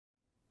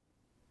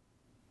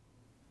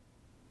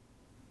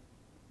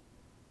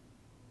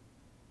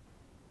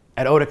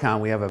At Oticon,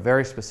 we have a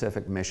very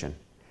specific mission,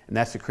 and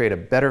that's to create a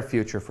better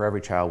future for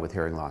every child with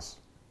hearing loss.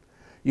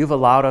 You've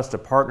allowed us to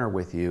partner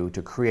with you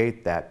to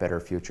create that better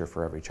future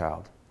for every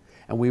child,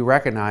 and we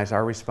recognize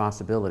our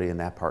responsibility in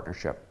that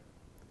partnership.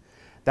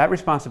 That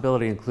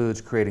responsibility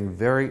includes creating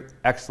very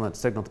excellent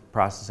signal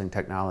processing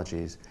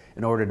technologies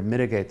in order to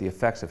mitigate the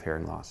effects of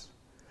hearing loss.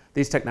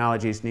 These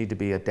technologies need to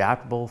be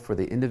adaptable for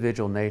the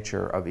individual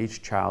nature of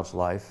each child's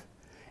life,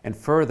 and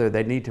further,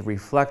 they need to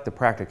reflect the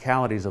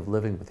practicalities of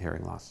living with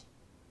hearing loss.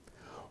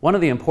 One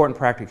of the important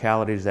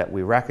practicalities that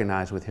we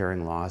recognize with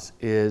hearing loss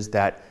is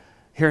that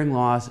hearing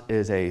loss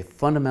is a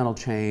fundamental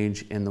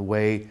change in the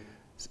way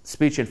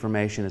speech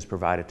information is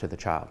provided to the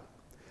child.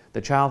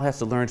 The child has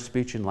to learn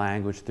speech and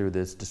language through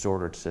this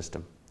disordered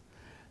system.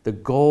 The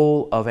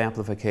goal of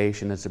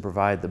amplification is to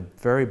provide the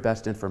very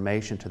best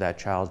information to that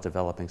child's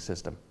developing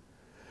system.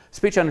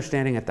 Speech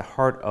understanding at the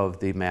heart of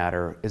the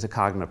matter is a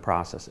cognitive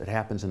process. It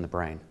happens in the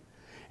brain,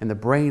 and the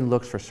brain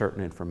looks for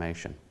certain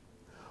information.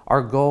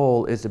 Our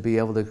goal is to be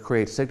able to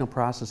create signal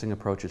processing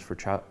approaches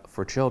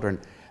for children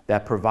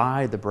that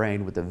provide the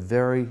brain with the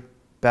very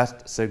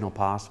best signal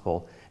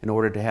possible in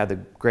order to have the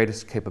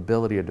greatest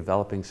capability of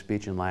developing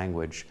speech and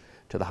language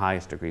to the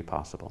highest degree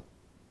possible.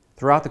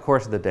 Throughout the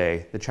course of the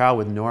day, the child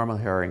with normal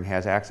hearing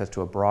has access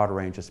to a broad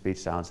range of speech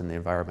sounds in the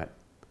environment.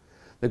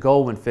 The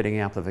goal when fitting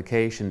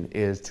amplification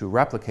is to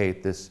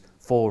replicate this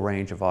full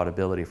range of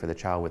audibility for the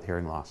child with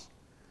hearing loss.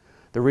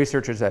 The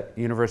researchers at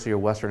University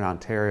of Western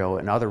Ontario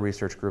and other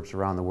research groups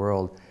around the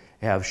world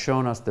have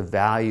shown us the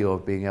value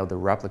of being able to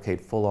replicate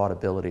full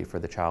audibility for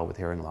the child with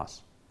hearing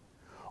loss.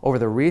 Over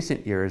the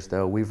recent years,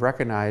 though, we've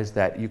recognized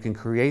that you can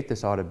create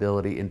this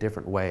audibility in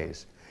different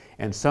ways,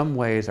 and some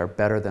ways are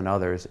better than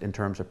others in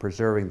terms of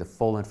preserving the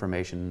full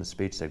information in the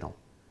speech signal.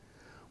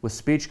 With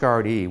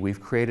SpeechGuard-E, we've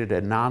created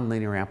a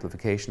nonlinear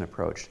amplification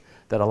approach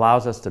that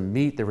allows us to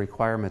meet the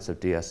requirements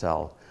of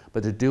DSL,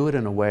 but to do it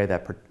in a way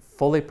that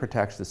fully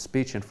protects the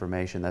speech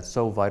information that's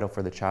so vital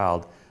for the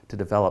child to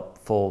develop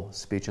full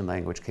speech and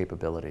language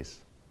capabilities.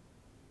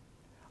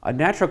 A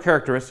natural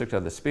characteristic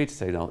of the speech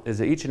signal is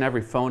that each and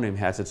every phoneme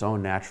has its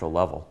own natural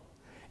level.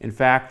 In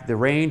fact, the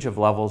range of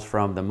levels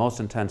from the most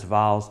intense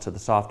vowels to the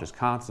softest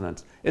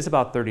consonants is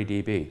about 30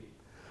 dB.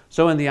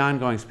 So in the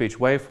ongoing speech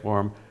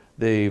waveform,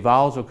 the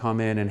vowels will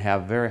come in and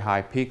have very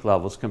high peak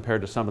levels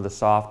compared to some of the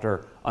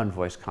softer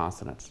unvoiced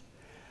consonants.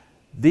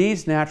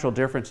 These natural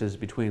differences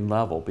between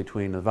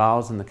the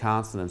vowels and the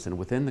consonants and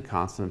within the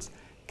consonants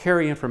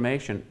carry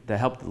information to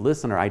help the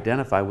listener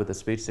identify what the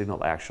speech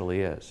signal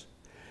actually is.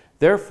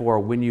 Therefore,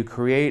 when you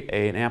create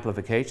an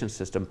amplification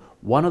system,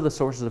 one of the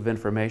sources of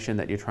information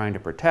that you're trying to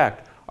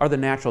protect are the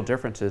natural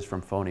differences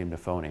from phoneme to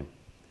phoneme.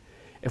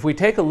 If we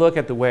take a look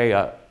at the way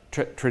a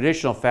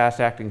traditional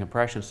fast-acting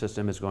compression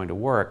system is going to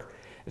work,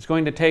 it's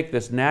going to take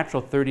this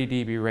natural 30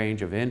 dB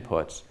range of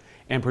inputs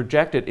and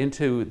project it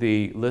into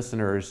the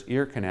listener's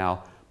ear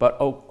canal, but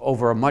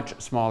over a much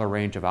smaller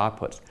range of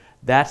outputs.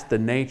 That's the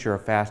nature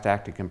of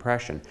fast-acting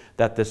compression,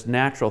 that this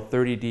natural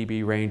 30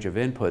 dB range of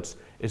inputs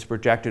is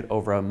projected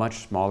over a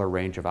much smaller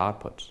range of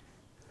outputs.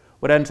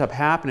 What ends up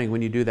happening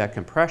when you do that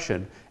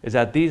compression is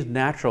that these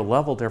natural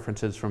level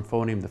differences from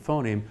phoneme to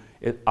phoneme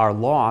are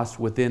lost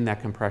within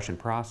that compression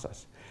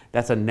process.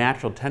 That's a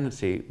natural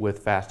tendency with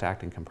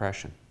fast-acting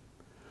compression.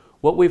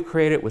 What we've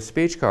created with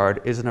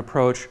SpeechGuard is an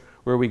approach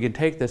where we can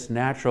take this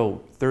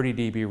natural 30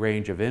 dB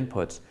range of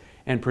inputs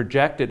and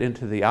project it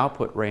into the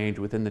output range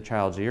within the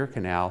child's ear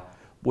canal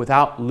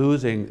without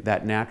losing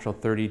that natural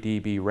 30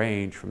 dB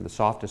range from the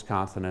softest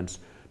consonants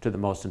to the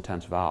most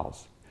intense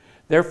vowels.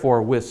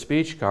 Therefore, with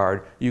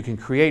SpeechGuard, you can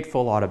create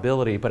full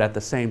audibility, but at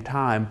the same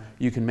time,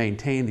 you can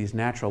maintain these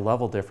natural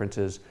level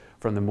differences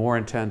from the more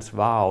intense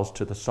vowels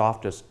to the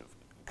softest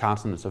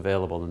consonants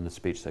available in the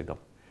speech signal.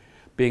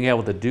 Being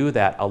able to do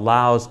that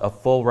allows a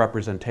full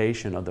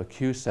representation of the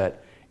cue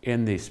set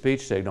in the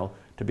speech signal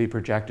to be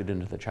projected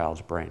into the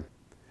child's brain.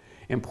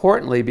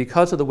 Importantly,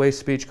 because of the way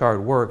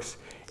SpeechGuard works,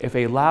 if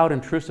a loud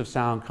intrusive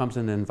sound comes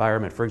in the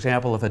environment, for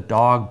example, if a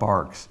dog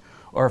barks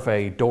or if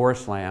a door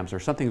slams or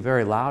something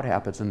very loud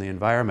happens in the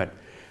environment,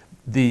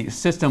 the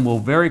system will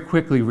very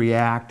quickly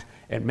react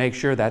and make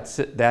sure that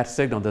that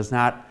signal does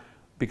not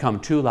become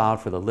too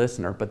loud for the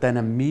listener, but then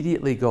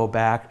immediately go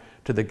back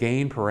to the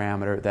gain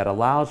parameter that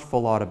allows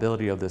full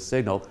audibility of the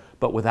signal,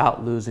 but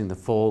without losing the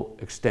full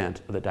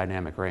extent of the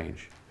dynamic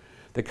range.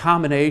 The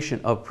combination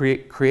of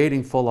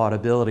creating full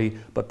audibility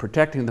but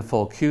protecting the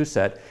full cue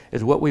set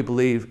is what we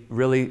believe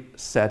really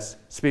sets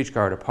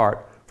SpeechGuard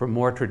apart from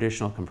more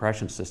traditional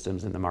compression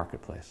systems in the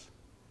marketplace.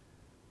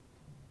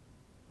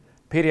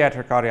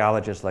 Pediatric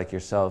audiologists like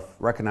yourself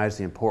recognize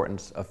the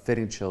importance of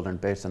fitting children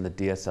based on the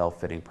DSL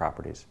fitting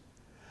properties.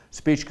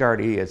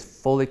 SpeechGuard-E is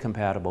fully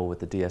compatible with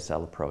the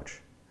DSL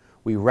approach.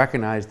 We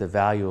recognize the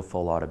value of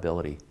full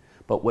audibility,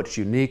 but what's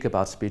unique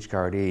about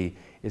SpeechGuard-E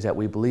is that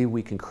we believe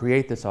we can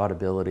create this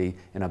audibility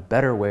in a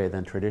better way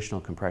than traditional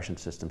compression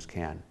systems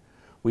can.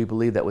 We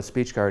believe that with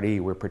SpeechGuard-E,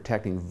 we're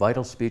protecting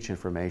vital speech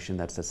information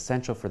that's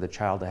essential for the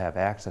child to have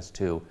access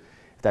to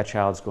if that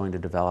child's going to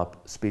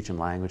develop speech and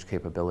language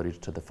capabilities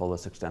to the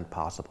fullest extent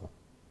possible.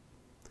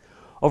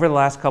 Over the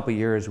last couple of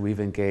years, we've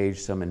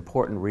engaged some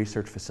important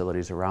research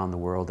facilities around the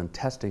world in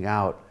testing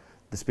out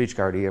the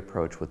SpeechGuard-E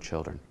approach with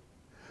children.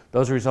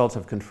 Those results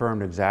have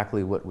confirmed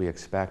exactly what we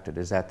expected,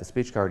 is that the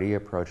SpeechGuard-E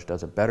approach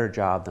does a better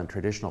job than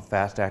traditional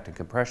fast-acting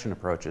compression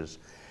approaches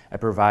at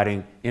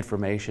providing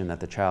information that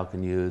the child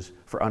can use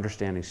for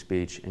understanding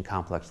speech in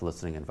complex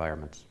listening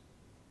environments.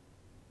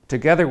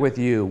 Together with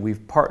you,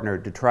 we've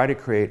partnered to try to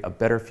create a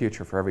better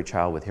future for every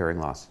child with hearing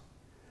loss.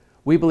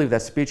 We believe that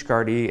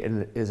SpeechGuard-E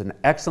is an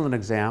excellent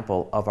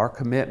example of our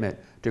commitment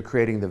to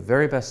creating the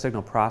very best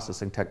signal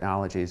processing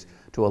technologies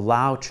to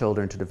allow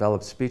children to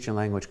develop speech and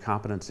language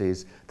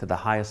competencies to the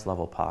highest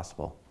level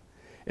possible.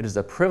 It is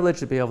a privilege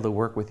to be able to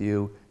work with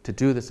you to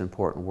do this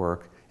important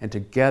work, and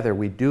together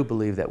we do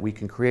believe that we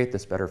can create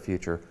this better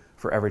future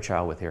for every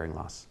child with hearing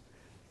loss.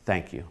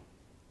 Thank you.